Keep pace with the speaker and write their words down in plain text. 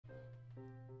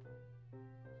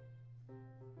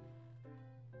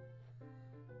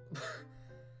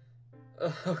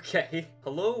Okay.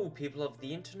 Hello, people of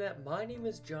the internet. My name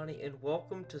is Johnny, and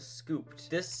welcome to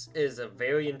Scooped. This is a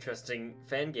very interesting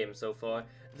fan game so far.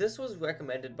 This was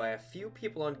recommended by a few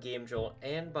people on GameJolt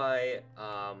and by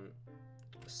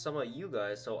some of you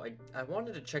guys, so I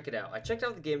wanted to check it out. I checked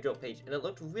out the GameJolt page, and it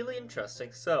looked really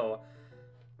interesting. So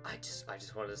I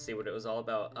just wanted to see what it was all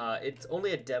about. It's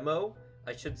only a demo,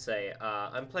 I should say.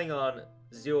 I'm playing on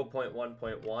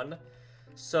 0.1.1.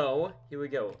 So, here we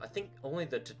go. I think only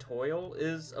the tutorial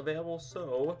is available,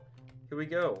 so here we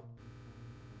go.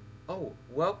 Oh,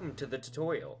 welcome to the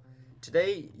tutorial.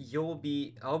 Today,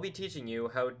 I'll be teaching you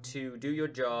how to do your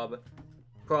job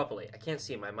properly. I can't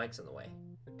see, my mic's in the way.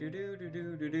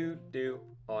 Do.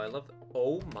 Oh, I love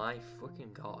oh my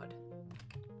freaking god.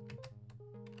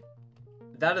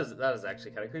 That is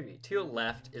actually kind of creepy. To your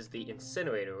left is the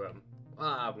incinerator room.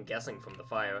 I'm guessing from the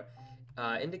fire.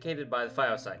 Indicated by the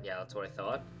fire sign. Yeah, that's what I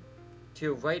thought. To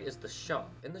your right is the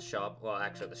shop. In the shop, well,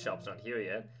 actually, the shop's not here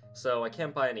yet, so I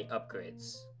can't buy any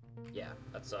upgrades. Yeah,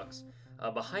 that sucks.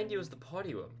 Behind you is the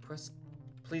party room.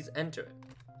 Please enter it.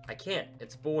 I can't.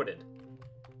 It's boarded.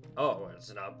 Oh,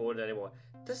 it's not boarded anymore.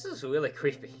 This is really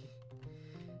creepy.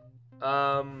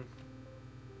 Welcome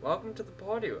to the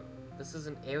party room. This is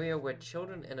an area where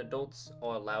children and adults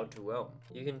are allowed to roam.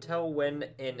 You can tell when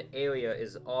an area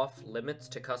is off limits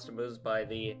to customers by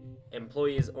the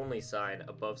employees only sign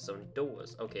above some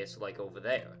doors. Okay, so like over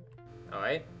there.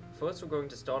 Alright, first we're going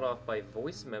to start off by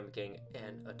voice mimicking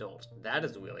an adult. That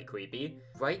is really creepy.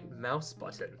 Right mouse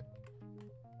button.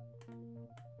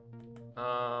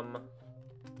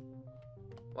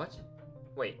 What?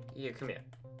 Wait, here, come here.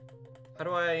 How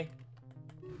do I...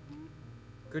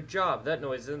 Good job, that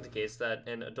noise indicates that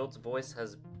an adult's voice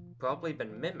has probably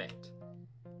been mimicked.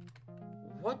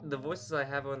 What? The voices I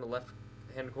have are in the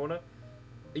left-hand corner?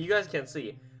 You guys can't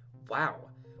see. Wow.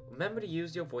 Remember to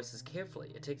use your voices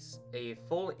carefully. It takes a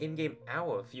full in-game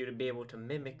hour for you to be able to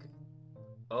mimic...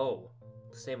 Oh,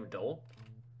 the same adult?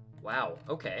 Wow,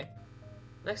 okay.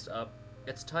 Next up,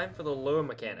 it's time for the lure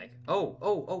mechanic. Oh,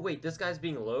 wait, this guy's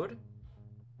being lured?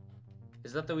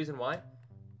 Is that the reason why?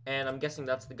 And I'm guessing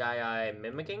that's the guy I'm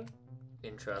mimicking.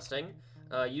 Interesting.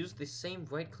 Use the same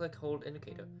right-click hold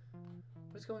indicator.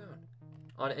 What's going on?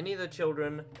 On any of the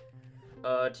children,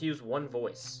 to use one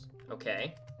voice.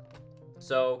 Okay.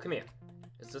 So, come here.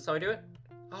 Is this how I do it?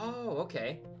 Oh,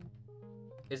 okay.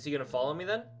 Is he gonna follow me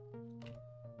then?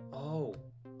 Oh.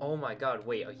 Oh my god,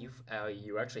 wait, are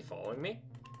you actually following me?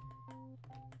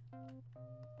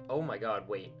 Oh my god,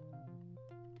 wait.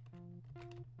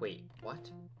 Wait,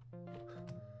 what?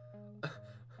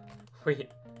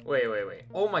 Wait.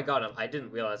 Oh my god, I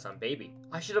didn't realize I'm baby.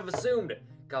 I should have assumed.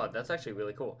 God, that's actually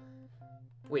really cool.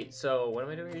 Wait, so what am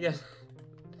I doing again?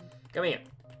 Come here.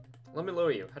 Let me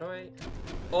lower you. How do I...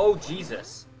 Oh,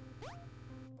 Jesus.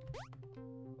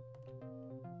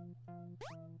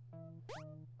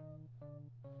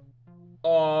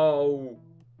 Oh.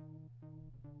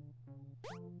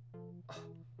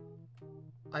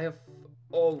 I have...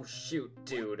 Oh, shoot,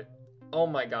 dude. Oh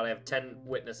my god, I have 10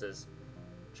 witnesses.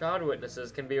 Child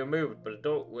witnesses can be removed, but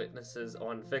adult witnesses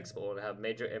are unfixable and have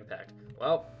major impact.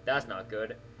 Well, that's not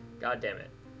good. God damn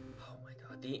it. Oh my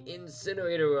god, the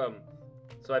incinerator room.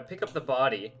 So I pick up the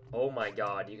body. Oh my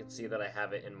god, you can see that I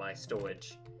have it in my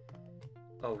storage.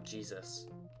 Oh, Jesus.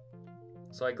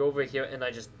 So I go over here and I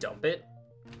just dump it.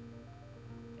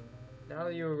 Now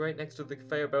that you're right next to the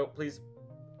conveyor belt, please.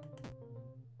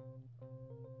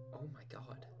 Oh my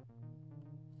god.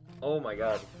 Oh my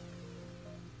god.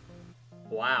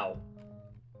 Wow.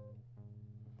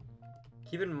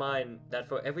 Keep in mind that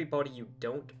for every body you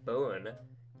don't burn,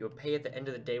 your pay at the end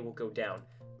of the day will go down.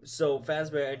 So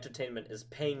Fazbear Entertainment is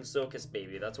paying Circus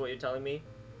Baby. That's what you're telling me?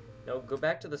 No, go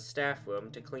back to the staff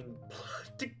room to clean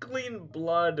blood. To clean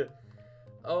blood.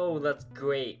 Oh, that's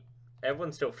great.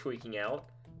 Everyone's still freaking out.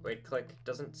 Right click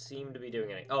doesn't seem to be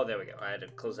doing anything. Oh, there we go. I had to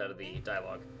close out of the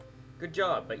dialogue. Good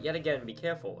job, but yet again, be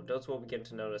careful. Adults will begin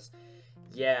to notice.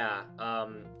 Yeah, I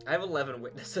have 11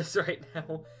 witnesses right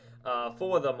now.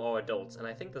 4 of them are adults, and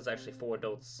I think there's actually 4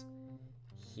 adults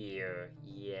here.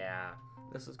 Yeah.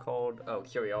 This is called, oh,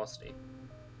 curiosity.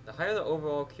 The higher the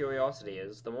overall curiosity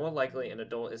is, the more likely an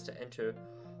adult is to enter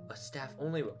a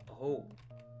staff-only room. Oh,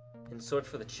 and search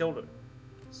for the children.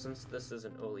 Since this is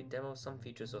an early demo, some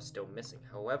features are still missing.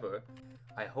 However,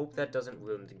 I hope that doesn't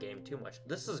ruin the game too much.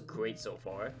 This is great so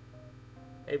far.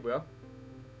 Hey, bro.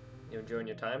 You enjoying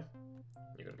your time?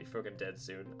 You're gonna be freaking dead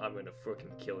soon. I'm gonna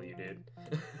freaking kill you, dude.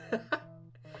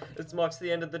 This marks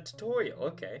the end of the tutorial.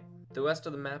 Okay. The rest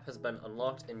of the map has been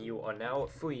unlocked, and you are now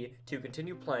free to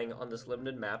continue playing on this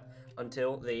limited map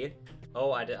until the...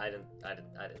 Oh, I didn't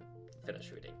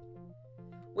finish reading.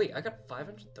 Wait, I got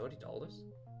 $530?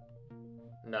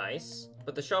 Nice.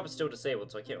 But the shop is still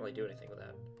disabled, so I can't really do anything with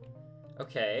that.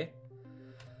 Okay.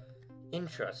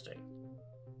 Interesting.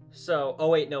 So, oh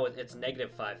wait, no, it's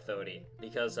negative 530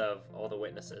 because of all the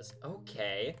witnesses.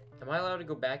 Okay. Am I allowed to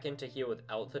go back into here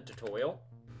without the tutorial?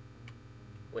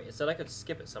 Wait, it said I could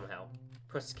skip it somehow.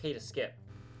 Press K to skip.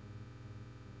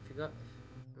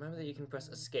 Remember that you can press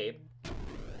escape.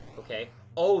 Okay.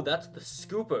 Oh, that's the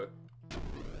scooper.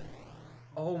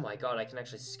 Oh my god, I can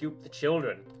actually scoop the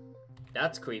children.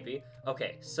 That's creepy.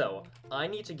 Okay, so I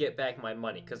need to get back my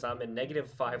money because I'm in negative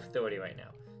 530 right now.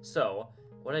 So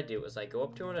what I do is I go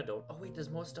up to an adult. Oh wait, there's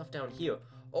more stuff down here.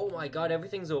 Oh my god,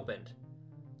 everything's opened.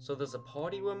 So there's a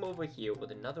party room over here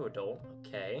with another adult.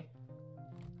 Okay.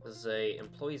 There's a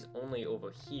employees only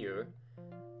over here.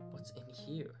 What's in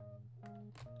here?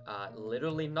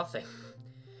 Literally nothing.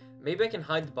 Maybe I can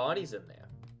hide the bodies in there.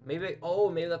 Maybe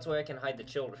that's where I can hide the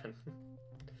children.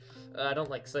 I don't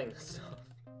like saying this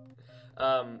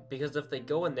stuff. Because if they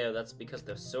go in there, that's because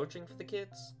they're searching for the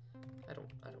kids? I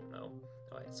don't know.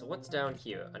 Alright, so what's down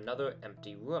here? Another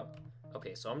empty room.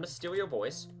 Okay, so I'm gonna steal your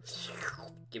voice.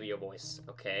 Give me your voice.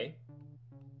 Okay.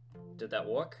 Did that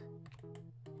work?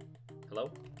 Hello?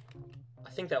 I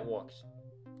think that worked.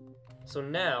 So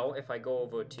now, if I go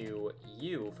over to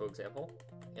you, for example,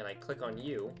 and I click on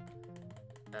you,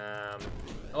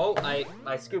 oh,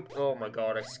 I scooped, oh my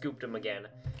god, I scooped him again.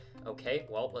 Okay,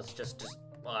 well, let's just,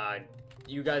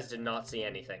 you guys did not see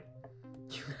anything.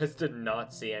 You guys did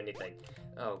not see anything.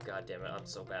 Oh, god damn it, I'm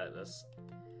so bad at this.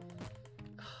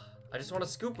 I just want to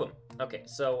scoop him. Okay,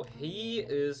 so he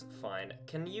is fine.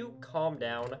 Can you calm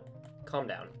down? Calm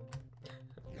down.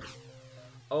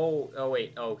 Oh,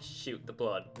 wait, oh, shoot, the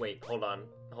blood. Wait, hold on,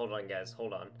 guys,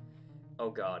 hold on. Oh,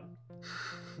 god.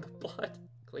 The blood.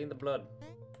 Clean the blood.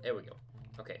 There we go.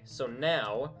 Okay, so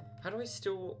now,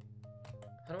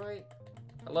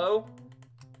 hello?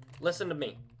 Listen to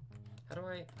me.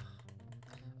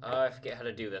 I forget how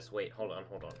to do this. Wait, hold on.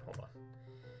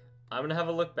 I'm gonna have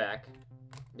a look back,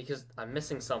 because I'm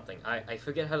missing something. I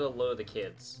forget how to lure the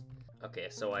kids. Okay,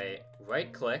 so I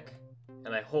right-click,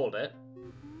 and I hold it.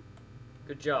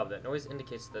 Good job, that noise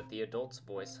indicates that the adult's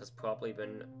voice has probably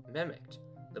been mimicked.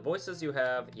 The voices you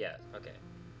have, yeah, okay.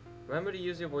 Remember to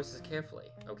use your voices carefully.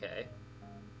 Okay.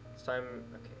 This time,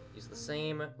 okay, use the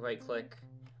same, right-click.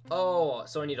 Oh,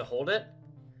 so I need to hold it?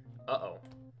 Uh-oh.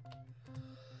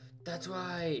 That's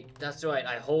right,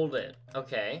 I hold it.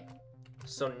 Okay.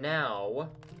 So now...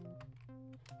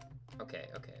 Okay.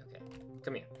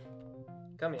 Come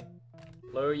here.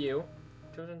 Lower you.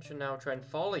 Children should now try and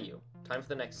follow you. Time for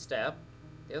the next step.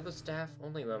 The other staff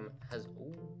only room has...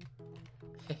 Ooh.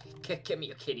 Get me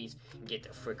your kitties and get the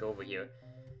frick over here.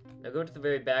 Now go to the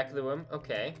very back of the room.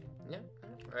 Okay. Yeah.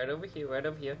 Right over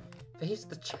here. Face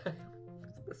the child.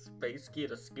 The space key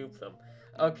to scoop them.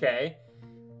 Okay.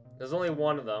 There's only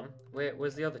one of them.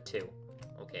 Where's the other two?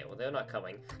 Okay, well, they're not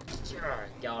coming.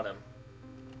 Got him.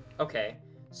 Okay.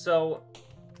 So...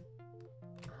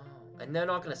 Oh, and they're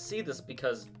not gonna see this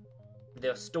because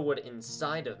they're stored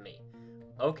inside of me.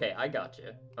 Okay, I got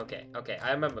you. Okay,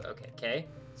 I remember. Okay.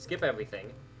 Skip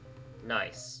everything.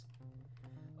 Nice.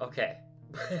 Okay.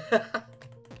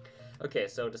 Okay,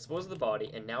 so dispose of the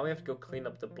body, and now we have to go clean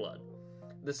up the blood.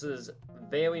 This is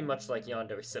very much like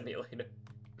Yandere Simulator.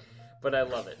 But I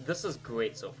love it. This is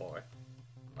great so far.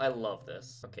 I love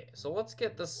this. Okay, so let's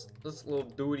get this little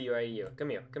duty right here. Come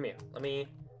here. Let me...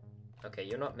 Okay,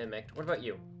 you're not mimicked. What about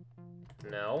you?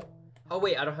 No. Oh,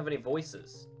 wait, I don't have any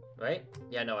voices. Right?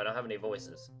 Yeah, no, I don't have any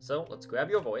voices. So, let's grab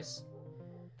your voice.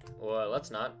 Or let's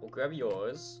not. We'll grab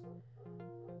yours.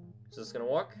 Is this gonna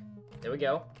work? There we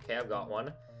go. Okay, I've got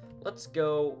one. Let's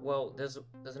go... Well, there's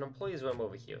an employee's room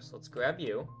over here, so let's grab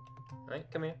you. Alright,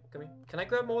 come here. Can I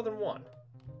grab more than one?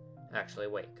 Actually,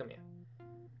 wait, come here.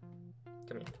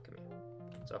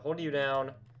 So I hold you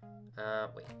down.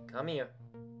 Wait, come here.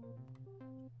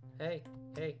 Hey,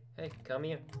 come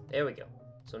here. There we go.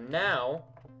 So now,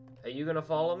 are you gonna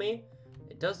follow me?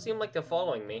 It does seem like they're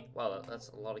following me. Wow, that's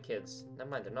a lot of kids. Never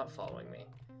mind, they're not following me.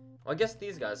 Well, I guess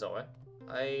these guys are.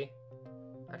 I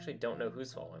actually don't know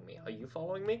who's following me. Are you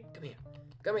following me? Come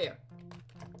here.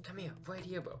 Right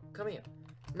here, bro. Come here.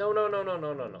 No.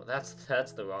 That's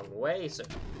the wrong way, sir.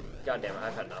 God damn it,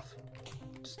 I've had enough.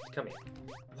 Just come here.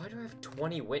 Why do I have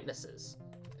 20 witnesses?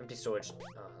 Empty storage.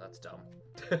 Oh, that's dumb.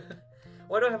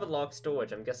 Why do I have a locked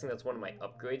storage? I'm guessing that's one of my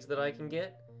upgrades that I can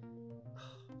get.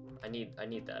 I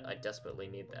need that. I desperately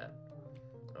need that.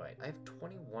 Alright, I have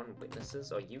 21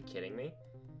 witnesses. Are you kidding me?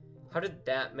 How did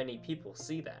that many people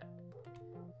see that?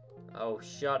 Oh,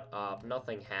 shut up.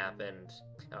 Nothing happened.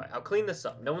 Alright, I'll clean this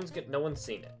up. No one's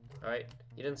seen it. Alright,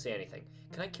 you didn't see anything.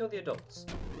 Can I kill the adults?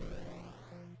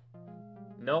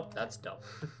 Nope, that's dumb.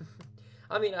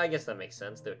 I mean, I guess that makes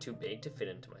sense. They're too big to fit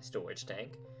into my storage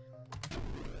tank.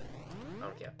 I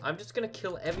don't care. I'm just gonna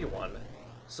kill everyone,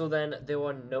 so then there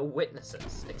are no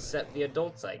witnesses, except the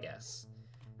adults, I guess.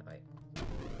 Alright.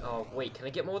 Oh, wait, can I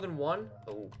get more than one?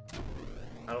 Oh.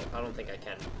 I don't think I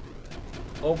can.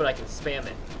 Oh, but I can spam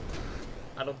it.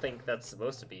 I don't think that's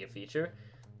supposed to be a feature.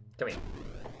 Come here.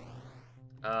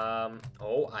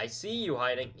 Oh, I see you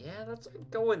hiding. Yeah, let's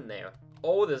go in there.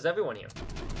 Oh, there's everyone here.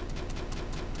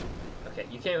 Okay,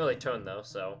 you can't really turn though,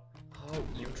 so. Oh,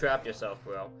 you trapped yourself,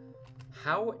 bro.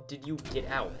 How did you get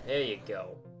out? There you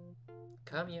go.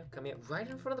 Come here, come here. Right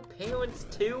in front of the parents,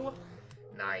 too?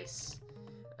 Nice.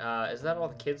 Is that all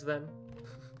the kids then?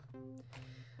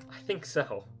 I think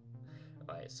so.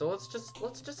 Alright, so let's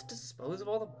just dispose of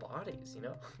all the bodies, you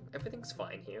know? Everything's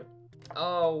fine here.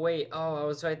 Oh, wait. Oh, I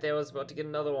was right there. I was about to get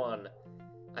another one.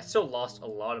 I still lost a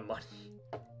lot of money.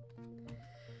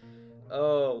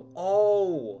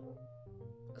 Oh.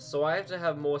 So I have to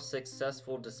have more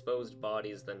successful disposed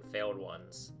bodies than failed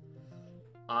ones.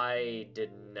 I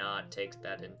did not take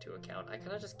that into account. I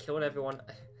kind of just killed everyone.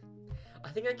 I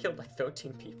think I killed like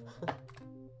 13 people.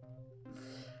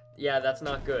 Yeah, that's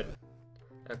not good.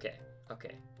 Okay.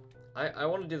 I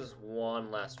want to do this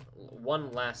one last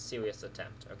serious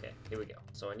attempt. Okay, here we go.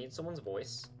 So I need someone's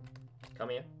voice. Come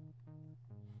here.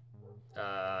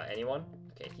 Anyone?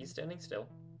 Okay, he's standing still.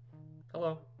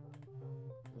 Hello.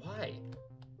 Why?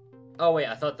 Oh wait,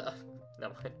 I thought the.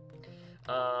 Never mind.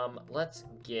 Let's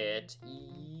get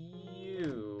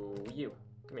you.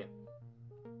 Come here.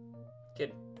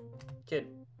 Kid.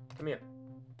 Come here.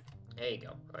 There you go.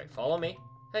 All right, follow me.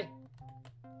 Hey.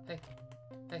 Come here.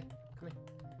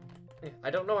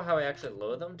 I don't know how I actually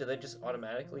lure them. Do they just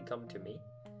automatically come to me?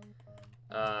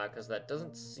 Because that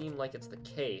doesn't seem like it's the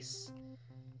case.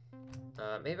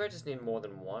 Maybe I just need more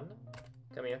than one.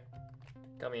 Come here.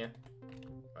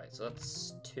 Alright, so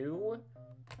that's 2,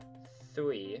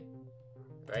 3,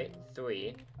 right?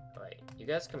 3. Alright, you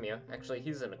guys come here. Actually,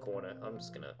 he's in a corner. I'm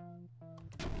just gonna...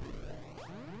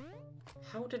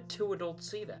 How did 2 adults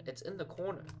see that? It's in the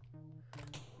corner.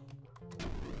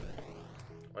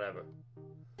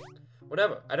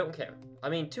 Whatever, I don't care. I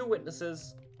mean, 2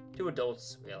 witnesses, 2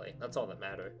 adults, really. That's all that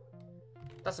matter.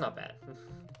 That's not bad.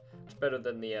 It's better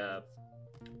than the,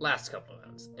 last couple of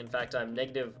rounds. In fact, I'm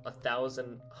negative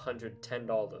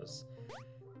 $1,110.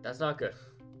 That's not good.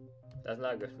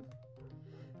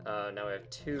 Now I have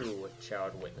 2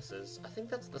 child witnesses. I think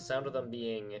that's the sound of them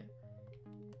being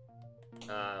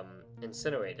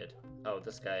incinerated. Oh,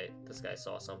 this guy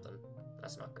saw something.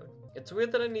 That's not good. It's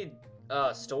weird that I need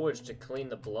storage to clean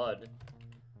the blood.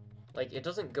 Like, it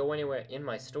doesn't go anywhere in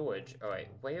my storage. Alright,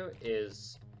 where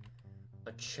is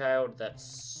a child that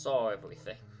saw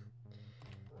everything?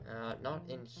 Not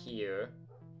in here.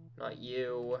 Not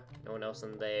you. No one else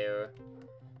in there.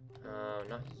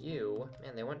 Not you.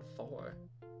 Man, they went far.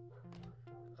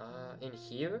 In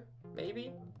here?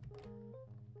 Maybe?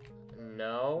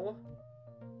 No.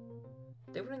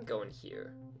 They wouldn't go in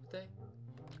here, would they?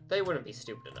 They wouldn't be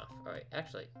stupid enough. Alright,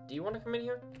 actually, do you want to come in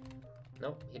here?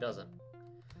 Nope, he doesn't.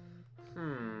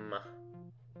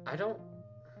 I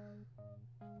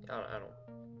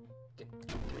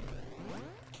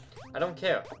don't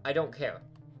care.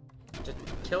 Just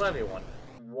kill everyone.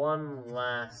 One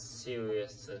last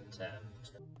serious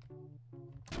attempt.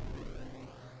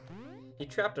 He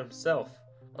trapped himself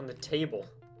on the table.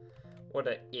 What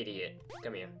an idiot.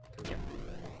 Come here.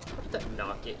 How did that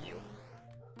not get you?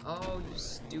 Oh, you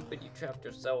stupid, you trapped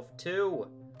yourself too.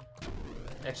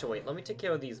 Actually, wait, let me take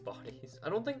care of these bodies. I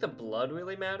don't think the blood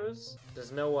really matters.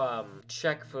 There's no,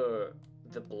 check for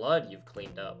the blood you've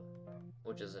cleaned up,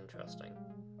 which is interesting.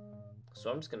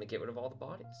 So I'm just gonna get rid of all the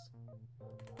bodies.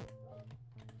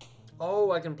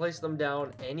 Oh, I can place them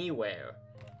down anywhere.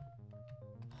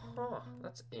 Huh,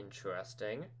 that's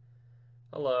interesting.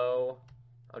 Hello.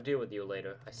 I'll deal with you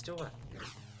later. I still have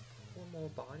 4 more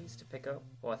bodies to pick up.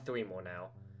 Well, 3 more now.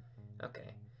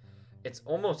 Okay. It's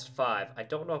almost 5. I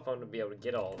don't know if I'm going to be able to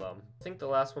get all of them. I think the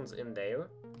last one's in there.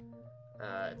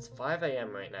 It's 5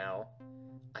 a.m. right now.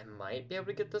 I might be able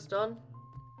to get this done.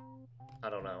 I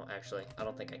don't know, actually. I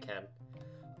don't think I can.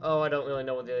 Oh, I don't really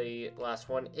know what the last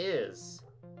one is.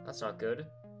 That's not good.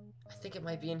 I think it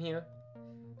might be in here.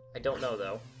 I don't know,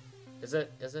 though. Is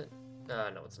it?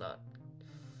 No, it's not.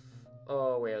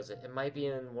 Oh, where is it? It might be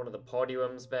in one of the party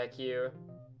rooms back here.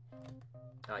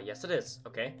 Yes it is.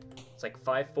 Okay. It's like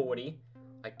 5:40.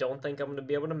 I don't think I'm gonna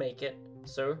be able to make it.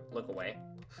 Sir, look away.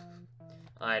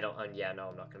 Yeah, no,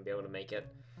 I'm not gonna be able to make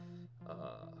it.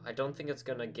 I don't think it's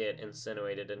gonna get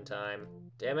incinerated in time.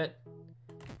 Damn it.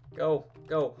 Go,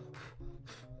 go.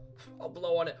 I'll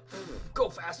blow on it. Go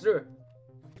faster.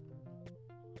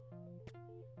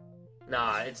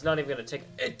 Nah, it's not even gonna take.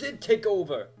 It did take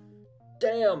over.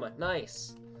 Damn,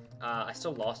 nice. I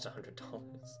still lost $100.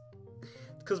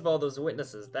 Because of all those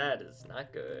witnesses. That is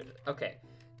not good. Okay,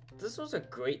 this was a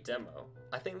great demo.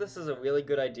 I think this is a really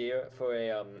good idea for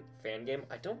a fan game.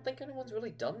 I don't think anyone's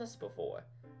really done this before,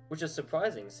 which is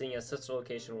surprising, seeing as Sister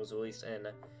Location was released in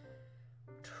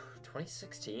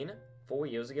 2016, 4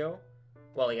 years ago.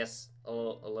 Well, I guess a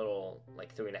little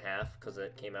like 3.5, because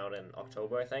it came out in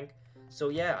October, I think. So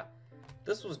yeah,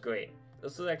 this was great.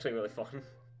 This was actually really fun.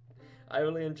 I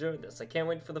really enjoyed this. I can't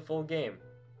wait for the full game.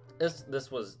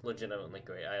 This was legitimately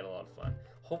great. I had a lot of fun.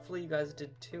 Hopefully you guys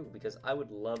did too, because I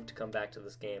would love to come back to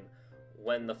this game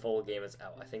when the full game is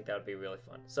out. I think that would be really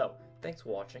fun. So, thanks for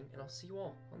watching, and I'll see you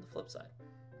all on the flip side.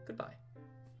 Goodbye.